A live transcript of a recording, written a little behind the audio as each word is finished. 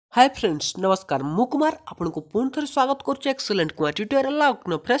Hi friends नमस्कार मु कुमार आपको पुणी थे स्वागत करुच्चे एक्सलेंट कुमार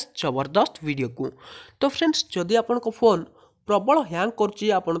ट्यूटोरियल फ्रेश जबरदस्त वीडियो को। तो फ्रेंड्स जदि आपन फोन प्रबल हैंग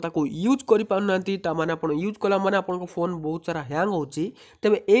कर यूज कर माने आप यूज कला माने आपन फोन बहुत सारा हैंग होची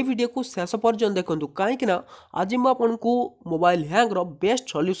तेबे ए वीडियो को शेष पर्यंत देखंतु कहीं आज मुझे आपको मोबाइल हैंग रो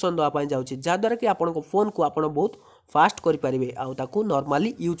बेस्ट सॉल्यूशन दवाई जाऊँगी जहाँद्वारा कि आपन फोन को आप बहुत फास्ट करेंगे आउ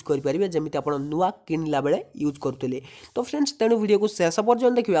नॉर्मली यूज करेंगे जमी आप नुआ किनला बेले यूज करुले। तो फ्रेंड्स तेणु वीडियो को शेष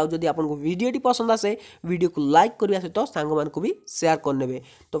पर्यंत देखिए आदि आपको वीडियो पसंद आसे वीडियो को लाइक करने सहित सांग मान भी शेयर करने।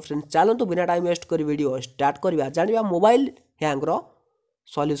 तो फ्रेंड्स चलतु बिना टाइम वेस्ट कर वीडियो स्टार्ट करवा जाना मोबाइल हैंग रो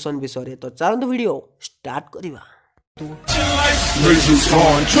सॉल्यूशन विषय। तो चलतु वीडियो स्टार्ट करवा।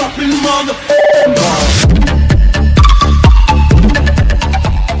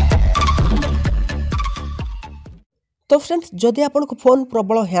 तो फ्रेंड्स जदि आपन फोन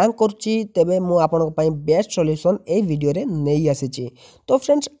प्रबल हैंग करुच्ची तेबे मु आपन बेस्ट सॉल्यूशन ए वीडियो रे नहीं आसी। तो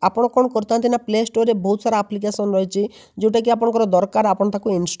फ्रेंड्स आपन कौन करते ना प्ले स्टोर रे बहुत सारा एप्लिकेशन रही जोटा कि आपनकर दरकार आपन ताको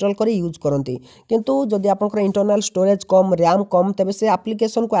इंस्टॉल करी यूज करती किंतु जदि आपनकर इंटरनल स्टोरेज कम रैम कम तेबे से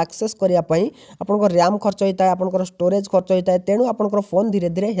एप्लिकेशन को एक्सेस करिया पई आपनकर रैम खर्च होता है आपनकर स्टोरेज खर्च होता है तेणु आपनकर फोन धीरे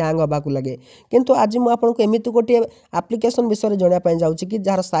धीरे हैंग होबाकू लगे। किंतु आज मु आपनको एमिति गोटे एप्लिकेशन विषय जाना पई जाउची कि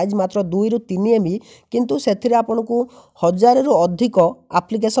जार साइज मात्र 2 ରୁ 3 MB किंतु सेथिरे आपनको 1000 ରୁ अधिक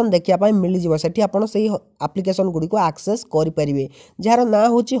एप्लिकेशन देखा मिल जाव सेठी आपण से एप्लिकेशन गुडी को एक्सेस करि परिबे जार ना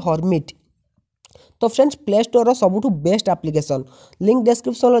होची हर्मिट। तो फ्रेंड्स प्ले स्टोर रो सबुठु बेस्ट एप्लिकेशन लिंक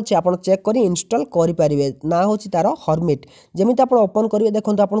डिस्क्रिप्शन अच्छे आप चेक करी इंस्टॉल करि परिबे ना होची तार हर्मिट। जेमिति आप ओपन करिवे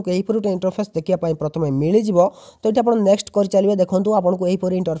देखंतु आपन को एही परि इंटरफेस देखिया पई प्रथमे मिल जिवो। तो एठी आपण नेक्स्ट कर चलिवे देखंतु आपन को एही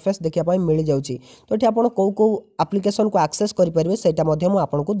परि इंटरफेस देखिया पई मिल जाउची। तो एठी आपण को एप्लिकेशन को एक्सेस करि परिबे सेटा मध्ये मु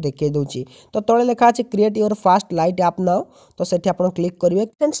आपन को देखे दोची। तो तळे लेखा अछि create your fast lite app now. तो सेठी आपण क्लिक करिवे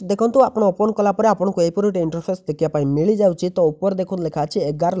फ्रेंड्स देखंतु आपण ओपन कला परे आपन को एही परि इंटरफेस देखिया पई मिल जाउची। तो ऊपर देखंतु लेखा अछि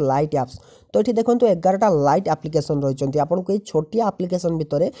 11 लाइट ऐप्स। तो एठी देखंतु 11टा लाइट एप्लिकेशन रही आपको ये छोटिया एप्लिकेशन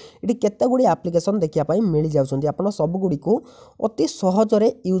भितर ये केते गुडी एप्लिकेशन देखिया पई मिल जाउछंती आपन सब गुडी को अति सहज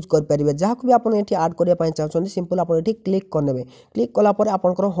रे यूज कर परिबे जहा को भी आपन एठी ऐड करिया पई चाहछंती सिंपल आपन एठी क्लिक करनेबे। क्लिक कला परे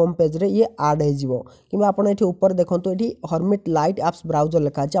आपनकर होम पेज रे ये ऐड हे जिवो किबा आपन एठी ऊपर देखंतु एठी हर्मिट लाइट ऐप्स ब्राउजर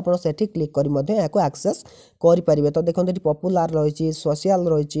लिखा अछि आपन सेठी क्लिक करी मध्ये याको एक्सेस करि परिबे। तो देखंतु एठी पॉपुलर रहिछि सोशल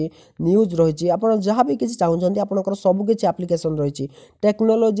रहिछि न्यूज रहिछि आपन जहा भी किछि चाहछंती आपनकर सब किछि एप्लिकेशन रहिछि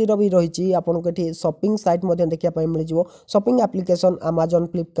टेक्नोलॉजी रो भी रहिछि आपन एठी शॉपिंग साइट मध्ये देखिया पई मिल जिवो shopping application Amazon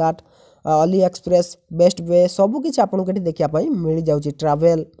Flipkart Ali express best way सब किछि आपन एठी देखिया पई मिल जाउछि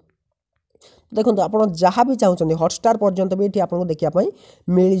ट्रैवल देखो आप जहाँ भी चाहते हॉटस्टार पर्यंत भी ये आपको देखा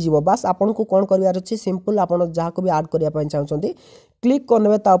मिल जाव बास आपन को कौन करार अच्छे सिंपल आप जहाँ को भी ऐड करने चाहते क्लिक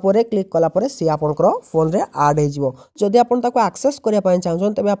करने तापर क्लिक कलापर सी आपंकर फोन रे ऐड हो जदि आप एक्सेस करने चाहते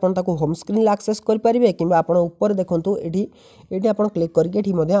तेज आप होम स्क्रीन एक्सेस करेंगे कि आप ऊपर देखूँ ये आप क्लिक करके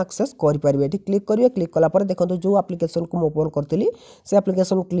एक्सेस करेंगे ये क्लिक करेंगे क्लिक कलापर देखो जो एप्लिकेशन को ओपन करी से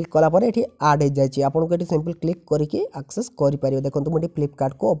एप्लिकेशन क्लिक कलापर ये ऐड हो जाए आपको ये सिंपल क्लिक करके एक्सेस करेंगे। देखो मुझे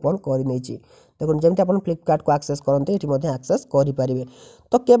फ्लिपकार्ट को ओपन कर देखो जमी आप फ्लिपकार्ट को एक्सेस करते ये एक्सेस करेंगे।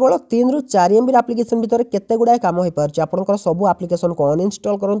 तो केवल 3 ରୁ 4 MB एप्लिकेशन भितर केते गुडा काम हो पारे आपंकर सब एप्लिकेशन को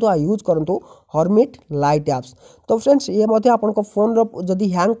अनइंस्टॉल करूँ आ यूज करूँ हर्मिट लाइट ऐप्स। तो फ्रेंड्स ये आप फोन जदि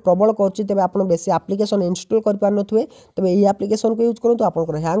हैंग प्रबल कर आप बेसी एप्लिकेशन इंस्टॉल कर पार नथिबे तबे ये एप्लिकेशन को यूज करूँ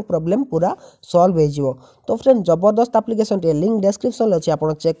आपंकर हैंग प्रॉब्लम पूरा सॉल्व हो। तो फ्रेंड्स जबरदस्त एप्लिकेशन लिंक डिस्क्रिप्शन अच्छे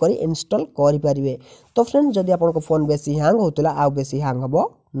आप चेक कर इंस्टॉल करेंगे। तो फ्रेंड्स जदि आप फोन बेसी हैंग होता आ बेसी हैंग हम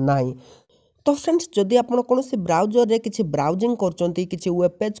ना। तो फ्रेंड्स जदि आप कौन से ब्राउजर रे किसी ब्राउजिंग कर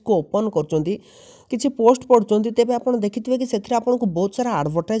वेब पेज को ओपन कर पोस्ट पढ़ुंट तेज आप देखिए कि से आपको बहुत सारा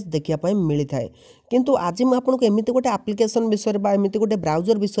एडवर्टाइज देखा मिली थाए किंतु आज मैं आपको एमती गोटे एप्लिकेशन विषय एमती गोटे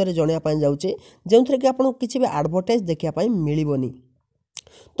ब्राउजर विषय जानापी जाऊँचे जो थे कि आपको किसी भी एडवर्टाइज देखा मिलबनी।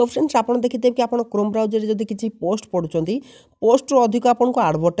 तो फ्रेंड्स आप देखिए कि आप क्रोम ब्राउजर जब किसी पोस्ट पढ़ुंट पोस्ट अधिक आपको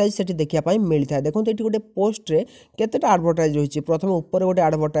एडवर्टाइज से देखा मिलता है। देखो ये गोटे पोस्ट रे केतेटा एडवर्टाइज रही है प्रथम ऊपर गोटे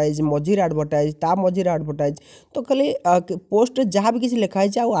एडवर्टाइज मझीर एडवर्टाइज ता मझीर एडवर्टाइज तो खाली पोस्ट रे जहाँ भी किसी लिखाई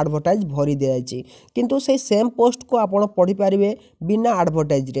एडवर्टाइज भरी दिखाई किंतु से सेम पोस्ट को आप पढ़ी पारे बिना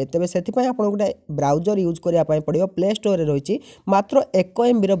एडवर्टाइज रे तेज से गोटे ब्राउजर यूज करने पड़ो प्ले स्टोर रे रही मात्र 1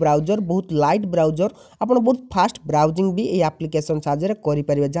 MB ब्राउजर बहुत लाइट ब्राउजर आप बहुत फास्ट ब्राउजिंग भी ये एप्लिकेशन साहाय्य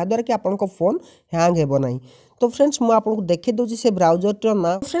करेंगे जहाँद्वारा कि आपन फोन हैंग हेब ना। तो फ्रेंड्स मुझे आपको देखी दूसरी से ब्राउजर ना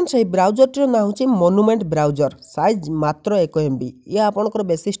फ्रेंड्स ये ब्राउजर ना हूँ मोनुमेंट ब्राउजर साइज मात्र 1 MB ये आपंकर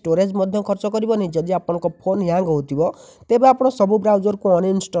बेसी स्टोरेज खर्च करनी जदि आप फोन हैंग हो तेज आप सब ब्राउजर को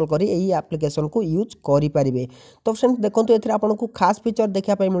अनइंस्टॉल कर एप्लिकेशन को यूज करेंगे। तो फ्रेंड्स देखो ये आपको खास फीचर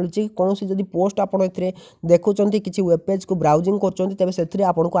देखा मिलूँ कौन जब पोस्ट आप देखुं किसी वेब पेज को ब्राउजिंग कर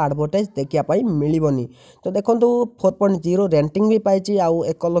आपको एडवर्टाइज देखा मिलबनी। तो देखो 4.0 रेटिंग भी पाई आउ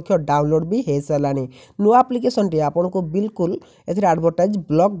 1 लाख डाउनलोड भी हो सारानी नुआ एप्लिकेशन टी आपको बिल्कुल एथरे एडवर्टाइज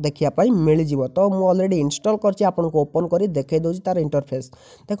ब्लॉग देखा मिल जाव। तो मुझे ऑलरेडी इंस्टॉल करछि आपको ओपन करी देखै दउछि तार इंटरफेस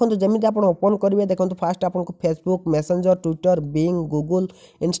देखो जमी आप ओपन करेंगे। देखो फास्ट आपको Facebook messenger Twitter Bing Google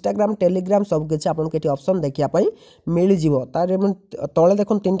Instagram Telegram सबकि आपको ये ऑप्शन देखापी मिल जाव। तार तले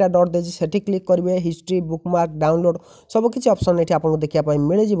देखो 3टा डॉट देछि सेठी क्लिक करेंगे हिस्ट्री बुकमार्क डाउनलोड सबकि ऑप्शन ये आपको देखापी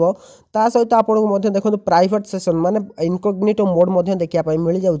मिल जाव। ता सहित आपको देखो प्राइवेट सेशन माने इनकॉग्निटो मोड देखापी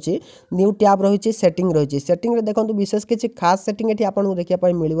मिल जाऊँगी। न्यू टैब रही सेटिंग रही सेटिंग रे देखो विशेष किसी खास सेटिंग ये आपको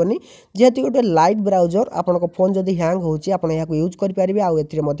देखापी मिलबनी जेहेतु गोटे लाइट ब्राउजर आपन फोन जदि हैंग होची आपन यहाँ यूज करेंगे आउ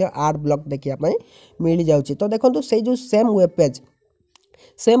एथिरे आड ब्लॉक देखापी मिल जाऊँगी। तो देखो से जो same web page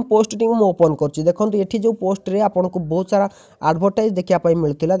same post T मुझे ओपन कर देखो ये जो पोस्ट रे आपको बहुत सारा एडवर्टाइज देखापी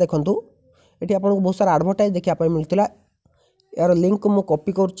मिलता देखो ये आपको बहुत सारा एडवर्टाइज देखापी मिलता यार लिंक मु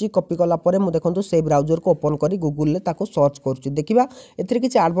कॉपी करुच्ची कॉपी कलापर मुझे देखो से ब्राउजर को ओपन करी गूगल ताको सर्च करुच्ची देखा एथिरे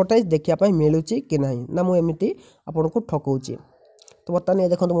किसी एडवर्टाइज देखापी मिलूँ कि ना ना मुझे एमती आपको ठकौची। तो बर्तमान ये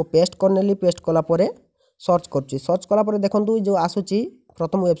देखो मुझे पेस्ट करनेली पेस्ट कलापर सर्च करुच्ची सर्च कलापर देखो जो आसूची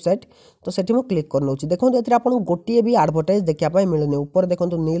प्रथम वेबसाइट तो सेठी मु क्लिक कर नौची देखो एथिरे आपको गोटे भी एडवर्टाइज देखापी मिलूनी ऊपर देखो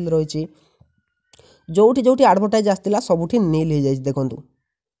नील रही जोठी जोठी एडवर्टाइज आसला सबुठी नील हो जाए देखो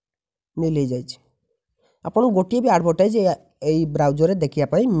नील हो जाए आपन गोटे भी एडवर्टाइज यही ब्राउजर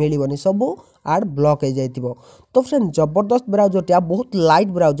देखापी मिलबनी सब आड ब्लॉक हो जाइथिबो। तो फ्रेंड जबरदस्त ब्राउजर टी बहुत लाइट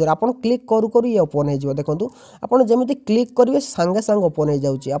ब्राउजर आपन क्लिक करू करू ये ओपन हो देखो आपन जमी क्लिक करेंगे सांगे सांगे ओपन हो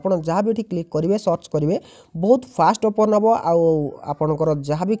जाऊँगी आपन जहाँ भी क्लिक करेंगे सर्च करेंगे बहुत फास्ट ओपन हम आपणकर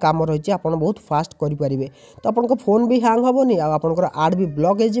जहाँ भी कम रही आप बहुत फास्ट करेंगे। तो आपन फोन भी हैंग हेनी आपणकर आड भी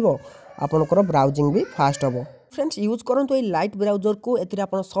ब्लॉक हो आपणकर ब्राउजिंग भी फास्ट हम। फ्रेंड्स यूज करंतु ये लाइट ब्राउजर को एथिरे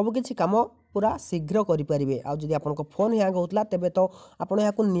आपन सब किछि काम पूरा शीघ्र करेंगे। आउ जदि आपन फोन हैंग होता तेबे तो आपन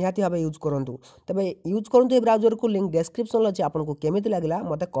यहाँ निहाती भाव यूज करूँ तेबे यूज करूँ ये ब्राउजर को लिंक डिस्क्रिप्शन अच्छे आपको केमी लगे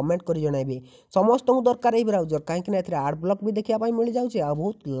मत कमेंट कर जनइबे समस्त को दरकार ये ब्राउजर कहीं आड ब्लॉक भी देखापी मिल जाऊँगी आ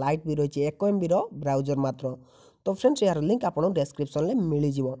बहुत लाइट भी रही 1 MB ब्राउजर मात्र। तो फ्रेंड्स यार लिंक आपको डिस्क्रिप्शन में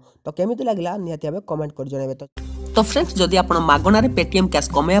मिल जाव। तो केमी लगे निहाती भाव कमेंट कर जनइबे। तो फ्रेंड्स जदि आप मागणार पेटीएम कैश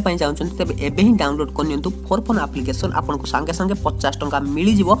कमाइबा चाहते तेज एबे ही डाउनलोड करनी फोर फोन एप्लिकेशन आपको सांगे सांगे 50 टंका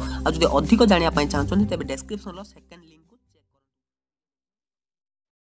मिल जाव। आ जदि अधिक जाना चाहते तेज डिस्क्रिप्शन सेकेंड